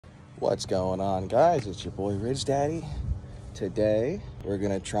What's going on, guys? It's your boy Ridge Daddy. Today we're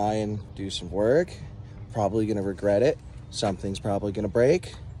gonna try and do some work. Probably gonna regret it. Something's probably gonna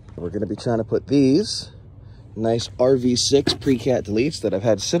break. We're gonna be trying to put these nice RV6 Precat deletes that I've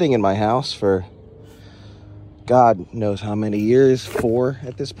had sitting in my house for God knows how many years, 4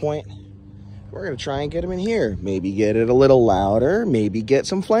 at this point. We're gonna try and get them in here. Maybe get it a little louder, maybe get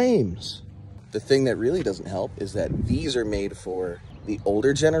some flames. The thing that really doesn't help is that these are made for the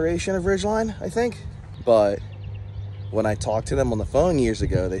older generation of Ridgeline, I think. But when I talked to them on the phone years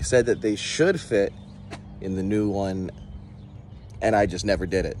ago, they said that they should fit in the new one, and I just never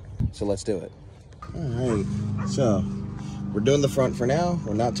did it. So let's do it. All right, so we're doing the front for now.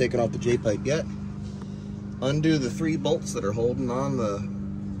 We're not taking off the J-pipe yet. Undo the 3 bolts that are holding on the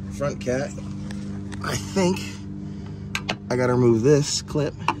front cat. I think I gotta remove this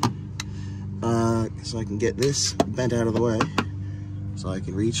clip so I can get this bent out of the way, so I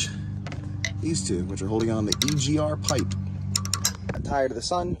can reach these 2, which are holding on the EGR pipe. Got tired of the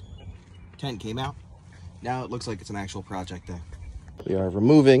sun. Tent came out. Now it looks like it's an actual project day. We are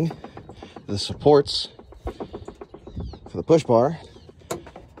removing the supports for the push bar,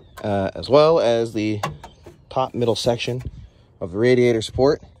 as well as the top middle section of the radiator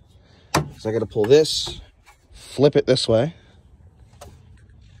support. So I got to pull this, flip it this way,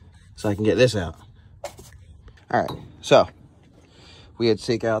 so I can get this out. All right, so we had to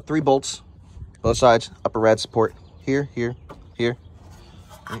take out 3 bolts, both sides, upper rad support, here, here, here.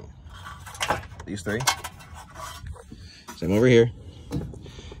 These 3. Same over here.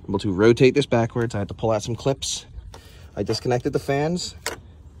 Able to rotate this backwards. I had to pull out some clips. I disconnected the fans.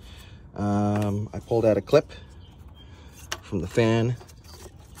 I pulled out a clip from the fan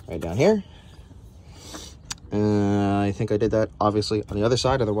right down here. I think I did that obviously on the other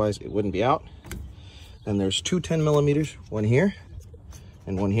side, otherwise it wouldn't be out. Then there's 2 10mm, one here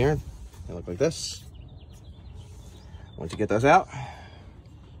and one here. They look like this. Once you get those out,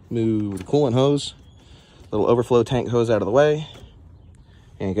 move the coolant hose, little overflow tank hose out of the way,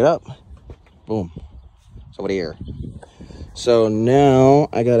 yank it up, boom. So what here? So now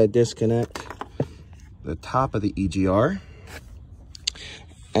I gotta disconnect the top of the EGR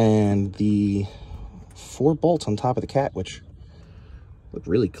and the 4 bolts on top of the cat, which look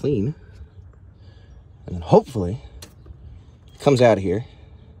really clean. And then hopefully it comes out of here.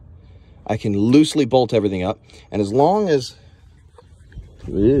 I can loosely bolt everything up. And as long as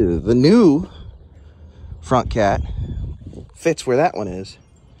the new front cat fits where that one is,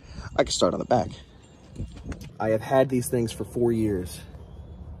 I can start on the back. I have had these things for 4 years.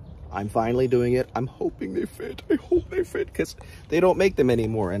 I'm finally doing it. I'm hoping they fit. I hope they fit, because they don't make them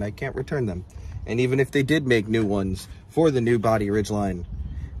anymore and I can't return them. And even if they did make new ones for the new body Ridgeline,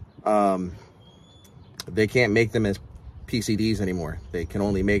 they can't make them as PCDs anymore. They can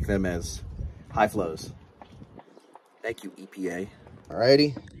only make them as high flows. Thank you, EPA.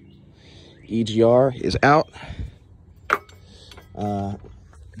 Alrighty, EGR is out.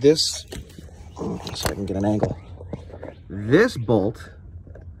 This, so I can get an angle. This bolt,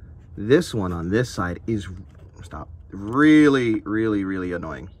 this one on this side is, really, really, really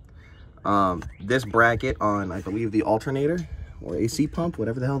annoying. This bracket on, I believe, the alternator or AC pump,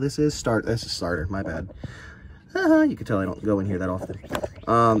 whatever the hell this is, that's a starter, my bad. You can tell I don't go in here that often.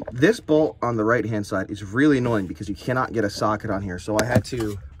 This bolt on the right hand side is really annoying because you cannot get a socket on here, so I had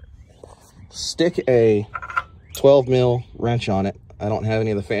to stick a 12 mil wrench on it. I don't have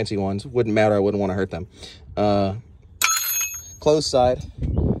any of the fancy ones. Wouldn't matter, I wouldn't want to hurt them. Closed side,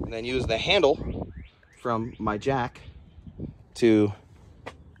 and then use the handle from my jack to,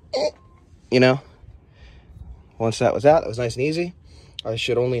 you know, once that was out, it was nice and easy. I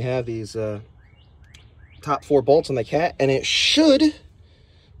should only have these top 4 bolts on the cat, and it should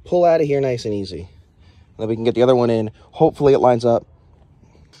pull out of here nice and easy. Then we can get the other one in. Hopefully it lines up.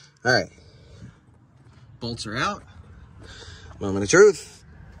 All right, bolts are out. Moment of truth.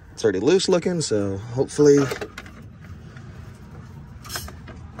 It's already loose looking, so hopefully.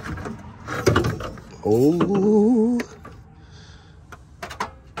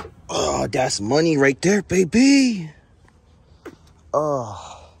 Oh, that's money right there, baby.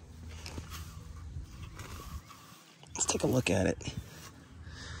 Oh, let's take a look at it.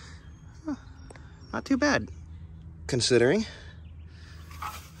 Huh. Not too bad, considering.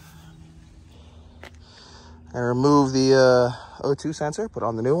 I remove the O2 sensor, put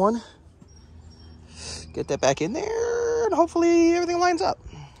on the new one, get that back in there, and hopefully everything lines up.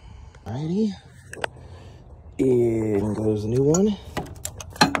 Alrighty, in goes the new one.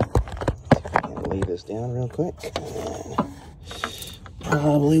 Lay this down real quick.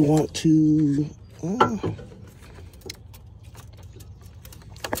 Probably want to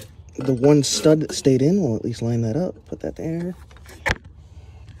the one stud that stayed in, we'll at least line that up. Put that there.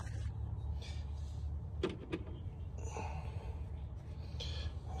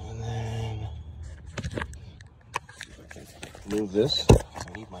 And then move this.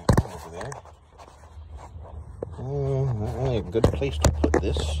 I need my arm over there. Not really a good place to put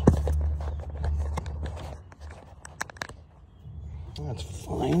this. That's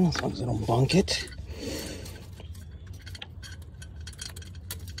fine, as long as I don't bunk it.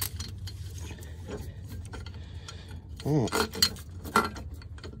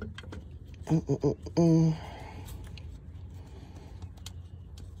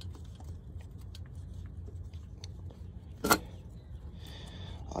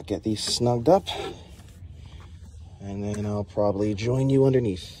 I'll get these snugged up, and then I'll probably join you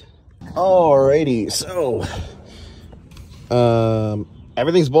underneath. Alrighty, so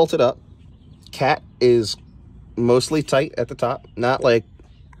everything's bolted up. Cat is mostly tight at the top, not like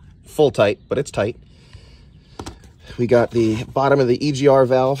full tight, but it's tight. We got the bottom of the EGR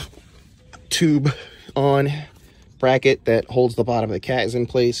valve tube on. Bracket that holds the bottom of the cat is in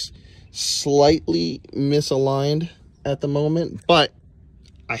place. Slightly misaligned at the moment, but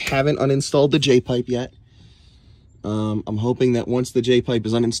I haven't uninstalled the J-pipe yet. I'm hoping that once the J-pipe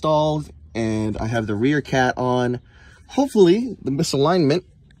is uninstalled and I have the rear cat on, hopefully the misalignment,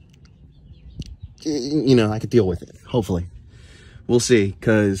 you know, I could deal with it. Hopefully. We'll see,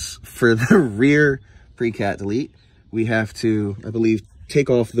 because for the rear Precat delete, we have to, I believe, take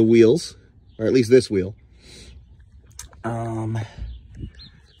off the wheels, or at least this wheel.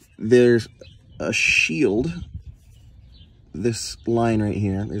 There's a shield, this line right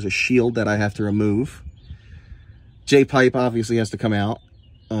here, there's a shield that I have to remove. J-pipe obviously has to come out.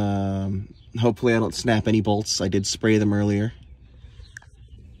 Hopefully I don't snap any bolts. I did spray them earlier.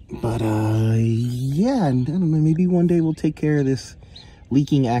 But, yeah, I don't know, maybe one day we'll take care of this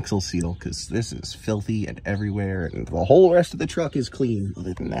leaking axle seal, because this is filthy and everywhere, and the whole rest of the truck is clean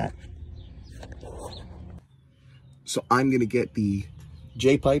other than that. So I'm going to get the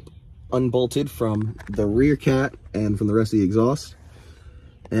J-pipe unbolted from the rear cat and from the rest of the exhaust.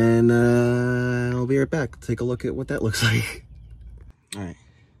 And I'll be right back. Take a look at what that looks like. All right.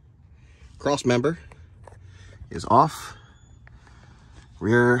 Cross member is off.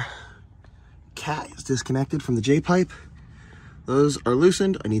 Rear cat is disconnected from the J-pipe. Those are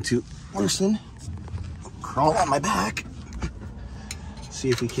loosened. I need to loosen. Crawl on my back. See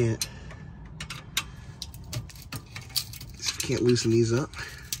if we can't loosen these up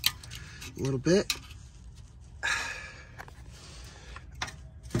a little bit.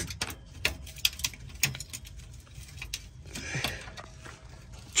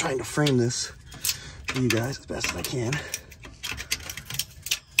 Trying to frame this for you guys as best as I can.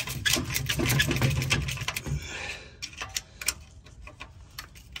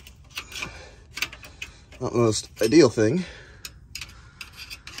 Not the most ideal thing,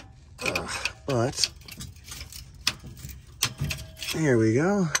 but there we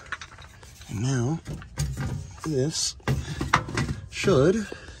go. And now this should,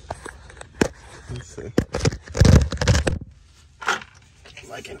 let's see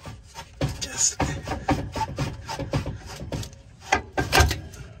if I can just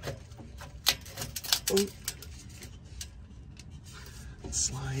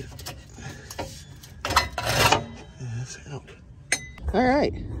slide this out. All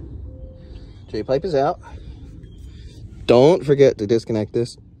right, J-pipe is out. Don't forget to disconnect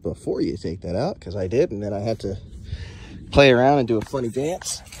this before you take that out, because I did, and then I had to play around and do a funny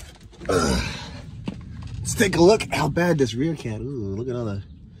dance. Let's take a look at how bad this rear cat. Ooh, look at all the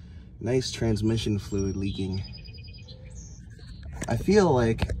nice transmission fluid leaking. I feel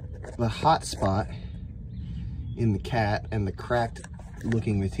like the hot spot in the cat and the cracked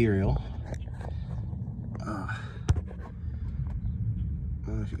looking material, I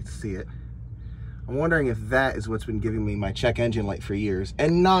don't know if you can see it. I'm wondering if that is what's been giving me my check engine light for years,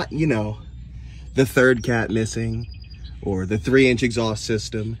 and not, you know, the third cat missing, or the 3-inch exhaust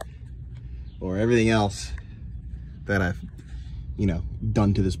system, or everything else that I've, you know,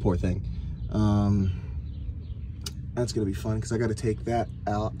 done to this poor thing. That's gonna be fun, because I gotta take that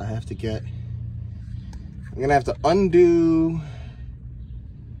out. I'm gonna have to undo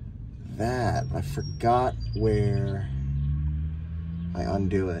that. I forgot where I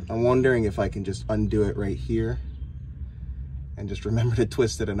undo it. I'm wondering if I can just undo it right here and just remember to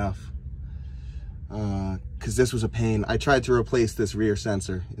twist it enough. Because this was a pain. I tried to replace this rear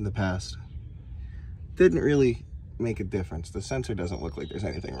sensor in the past. Didn't really make a difference. The sensor doesn't look like there's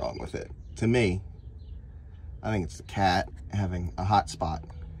anything wrong with it. To me, I think it's the cat having a hot spot.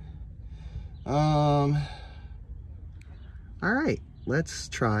 All right. let's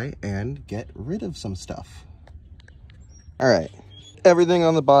try and get rid of some stuff. All right, everything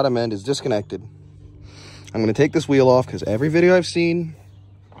on the bottom end is disconnected. I'm gonna take this wheel off because every video I've seen,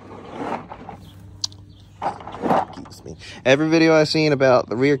 about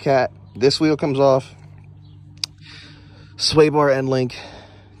the rear cat, this wheel comes off, sway bar end link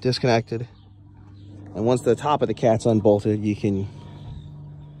disconnected, and once the top of the cat's unbolted, you can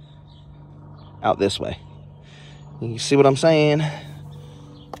out this way. You see what I'm saying?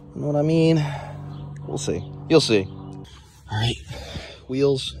 You know what I mean? We'll see. You'll see. All right,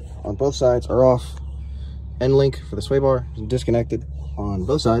 wheels on both sides are off. End link for the sway bar is disconnected on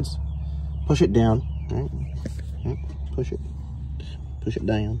both sides. Push it down. All right. Push it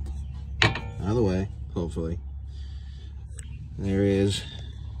down. Out of the way, hopefully. There is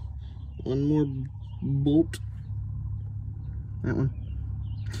one more bolt. That one.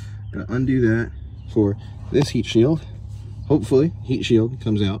 Gonna undo that for this heat shield. Hopefully, heat shield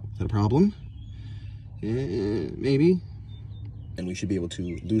comes out without a problem. Maybe. And we should be able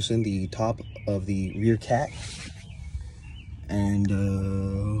to loosen the top of the rear cat and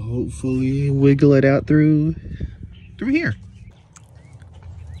hopefully wiggle it out through here.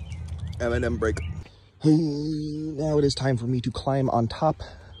 M&M brake. Now it is time for me to climb on top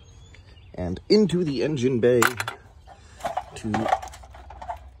and into the engine bay to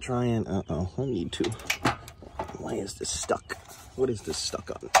try and, I need to. Why is this stuck? What is this stuck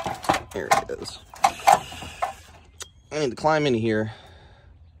on? There it is. I need to climb in here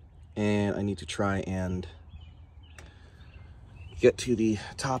and I need to try and get to the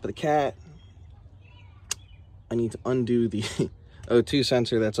top of the cat. I need to undo the O2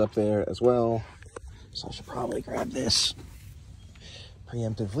 sensor that's up there as well. So I should probably grab this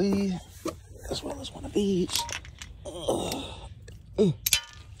preemptively, as well as one of these.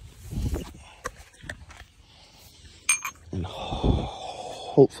 And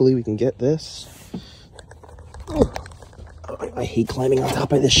hopefully we can get this. I hate climbing on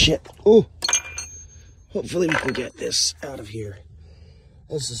top of this shit. Oh, hopefully we can get this out of here.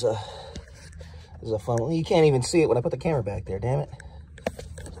 This is a fun one. You can't even see it when I put the camera back there, damn it.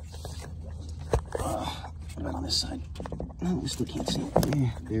 What about on this side? No, we still can't see it. Yeah,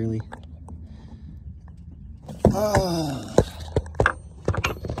 barely.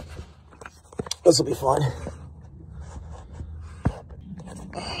 This will be fun.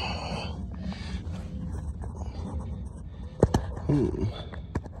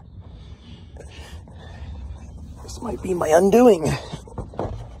 This might be my undoing.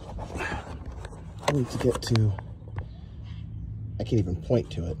 I need to get to... I can't even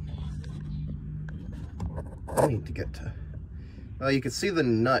point to it. I need to get to... Well, you can see the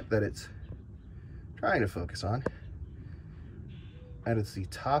nut that it's trying to focus on. And it's the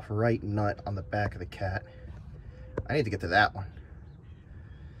top right nut on the back of the cat. I need to get to that one.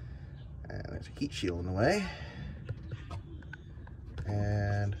 And there's a heat shield in the way.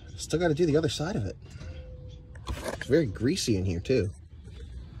 And still got to do the other side of it. It's very greasy in here too.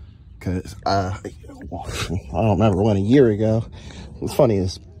 Because I don't remember when, a year ago. What's funny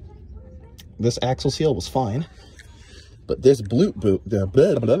is this axle seal was fine, but this boot blew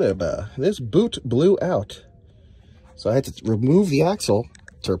out. So I had to remove the axle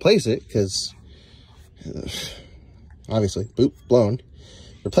to replace it because obviously boot blown.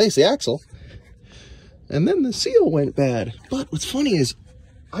 Replace the axle. And then the seal went bad. But what's funny is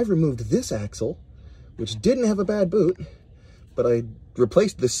I removed this axle, which didn't have a bad boot, but I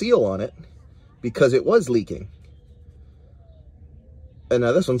replaced the seal on it because it was leaking. And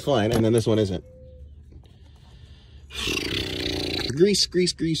now this one's fine, and then this one isn't. Grease,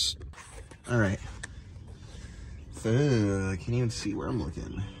 grease, grease. All right. I can't even see where I'm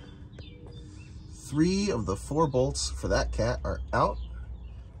looking. 3 of the 4 bolts for that cat are out.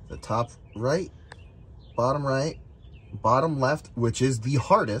 The top right, bottom left, which is the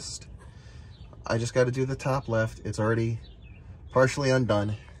hardest. I just got to do the top left. It's already partially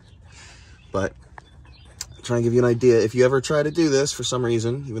undone, but I'm trying to give you an idea. If you ever try to do this for some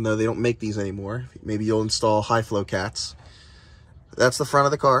reason, even though they don't make these anymore, maybe you'll install high flow cats. That's the front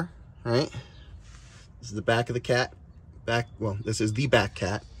of the car, right? This is the back of the cat. This is the back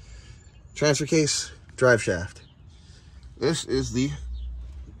cat. Transfer case, drive shaft. This is the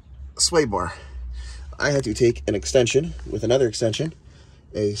sway bar. I had to take an extension with another extension,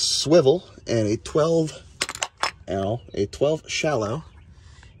 a swivel, and a 12 shallow,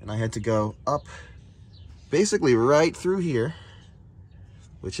 and I had to go up basically right through here,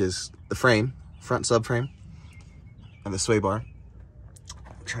 which is the frame, front subframe, and the sway bar.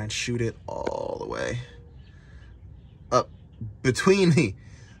 Try and shoot it all the way up between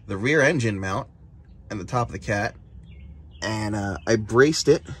the rear engine mount and the top of the cat, and I braced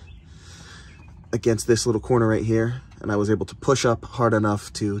it against this little corner right here, and I was able to push up hard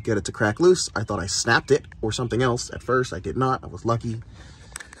enough to get it to crack loose. I thought I snapped it or something else at first. I did not. I was lucky.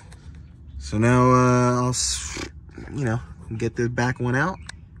 So now I'll, you know, get the back one out.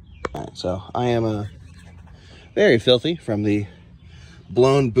 All right, so I am very filthy from the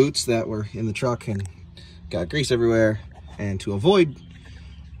blown boots that were in the truck and got grease everywhere. And to avoid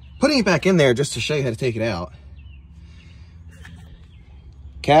putting it back in there, just to show you how to take it out,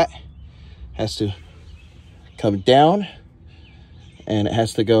 cat has to come down, and it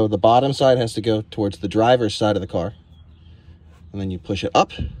has to go, the bottom side has to go towards the driver's side of the car. And then you push it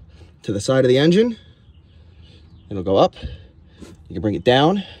up to the side of the engine. It'll go up. You can bring it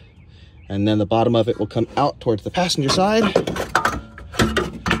down, and then the bottom of it will come out towards the passenger side.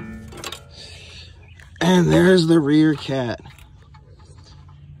 And there's the rear cat.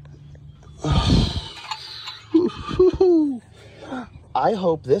 I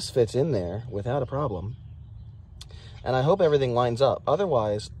hope this fits in there without a problem. And I hope everything lines up.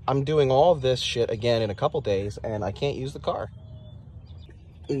 Otherwise, I'm doing all of this shit again in a couple days, and I can't use the car.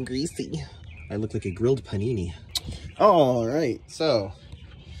 And greasy. I look like a grilled panini. All right, so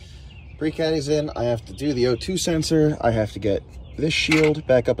Precat is in. I have to do the O2 sensor. I have to get this shield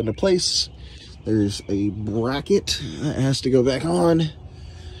back up into place. There's a bracket that has to go back on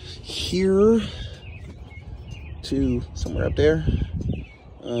here to somewhere up there.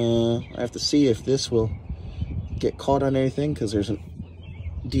 I have to see if this will get caught on anything, because there's a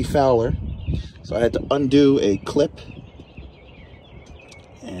defouler. So I had to undo a clip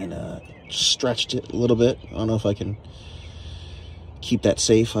and stretched it a little bit. I don't know if I can keep that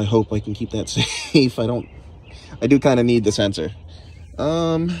safe. I hope I can keep that safe. I do kind of need the sensor.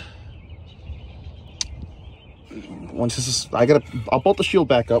 Once this is, I'll bolt the shield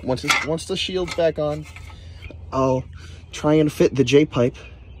back up. Once the shield's back on, I'll try and fit the J pipe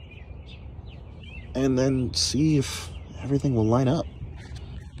and then see if everything will line up.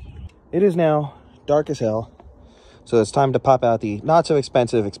 It is now dark as hell, so it's time to pop out the not so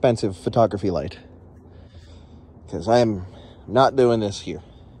expensive photography light, because I am not doing this here.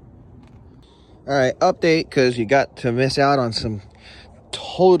 All right, update, because you got to miss out on some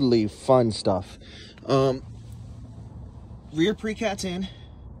totally fun stuff. Rear Precat's in.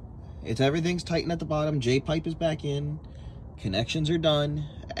 Everything's tightened at the bottom. J pipe is back in. Connections are done.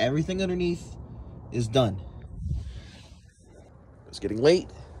 Everything underneath is done. It's getting late.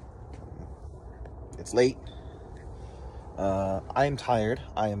 It's late. I'm tired.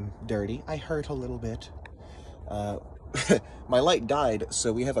 I am dirty. I hurt a little bit. My light died,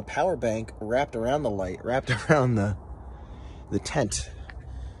 so we have a power bank wrapped around the light, wrapped around the tent.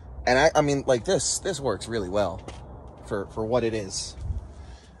 And I mean, like, this works really well for what it is.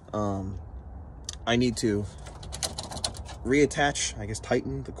 I need to reattach, I guess,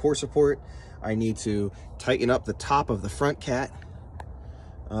 tighten the core support. I need to tighten up the top of the front cat.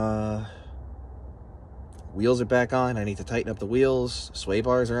 Wheels are back on. I need to tighten up the wheels. Sway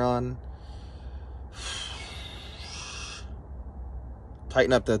bars are on.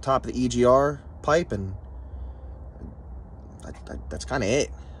 Tighten up the top of the EGR pipe, and that's kind of it.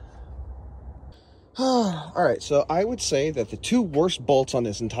 All right, so I would say that the two worst bolts on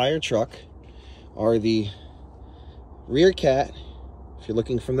this entire truck are the rear cat. If you're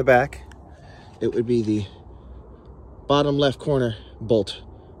looking from the back, it would be the bottom left corner bolt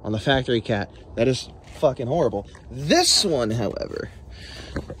on the factory cat. That is fucking horrible. This one, however,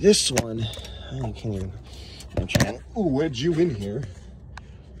 I can't even, I'm trying to wedge you in here.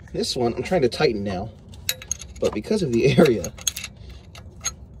 This one, I'm trying to tighten now, but because of the area,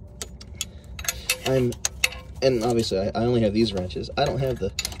 and obviously I only have these wrenches. I don't have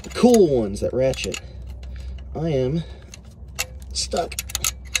the cool ones that ratchet. I am stuck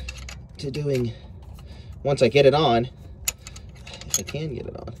to doing, once I get it on, if I can get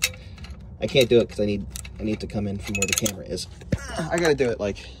it on. I can't do it because I need to come in from where the camera is. I gotta do it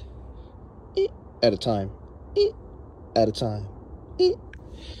like at a time, at a time.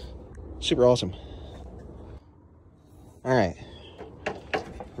 Super awesome. All right,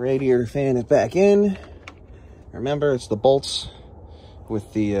 radiator fan it back in. Remember, it's the bolts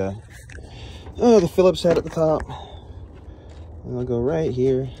with the Phillips head at the top. And I'll go right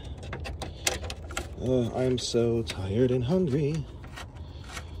here. I'm so tired and hungry.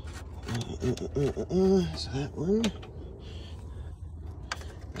 So that one.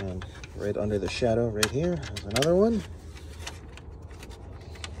 And right under the shadow right here, there's another one.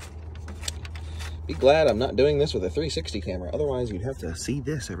 Be glad I'm not doing this with a 360 camera. Otherwise, you'd have to see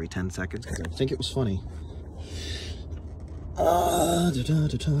this every 10 seconds because I think it was funny.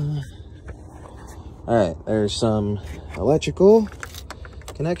 All right, there's some electrical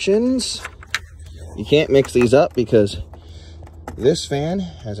connections. You can't mix these up because this fan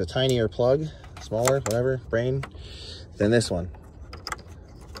has a tinier plug, smaller, whatever, brain, than this one.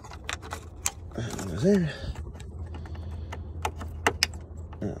 That one goes there.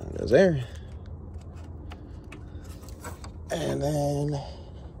 That one goes there. And then,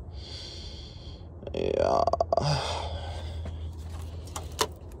 yeah,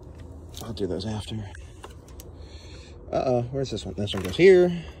 I'll do those after. Uh-oh, where's this one? This one goes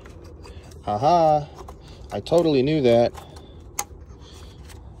here. Haha, I totally knew that.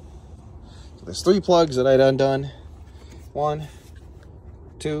 So there's 3 plugs that I'd undone. 1,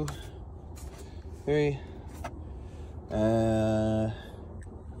 2, 3. I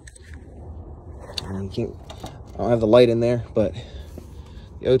don't have the light in there, but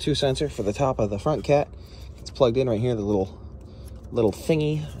the O2 sensor for the top of the front cat, it's plugged in right here, the little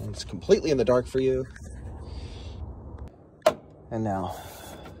thingy, and it's completely in the dark for you. And now,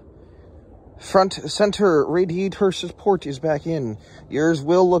 front center radiator support is back in. Yours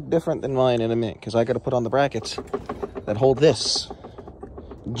will look different than mine in a minute, because I got to put on the brackets that hold this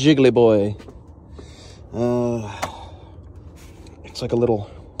jiggly boy. It's like a little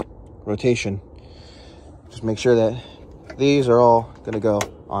rotation. Just make sure that these are all going to go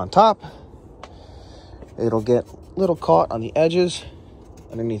on top. It'll get a little caught on the edges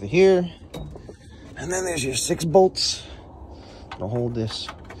underneath it here. And then there's your 6 bolts that'll hold this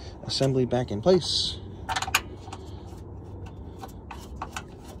assembly back in place.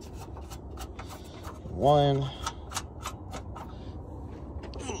 One,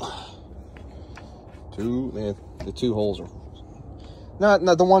 2. The 2 holes are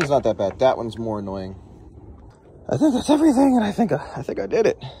not the one's not that bad. That one's more annoying. I think that's everything, and I think I did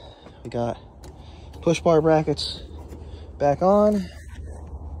it. We got push bar brackets back on.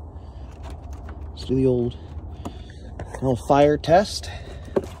 Let's do the old fire test.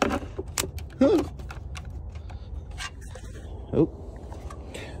 Oh,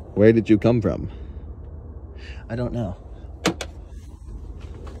 where did you come from? I don't know.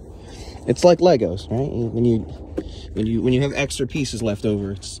 It's like Legos, right? When you have extra pieces left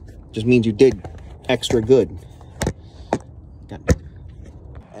over, it just means you did extra good.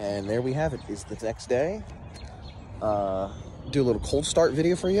 And there we have it. It's the next day. Do a little cold start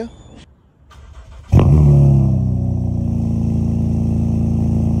video for you.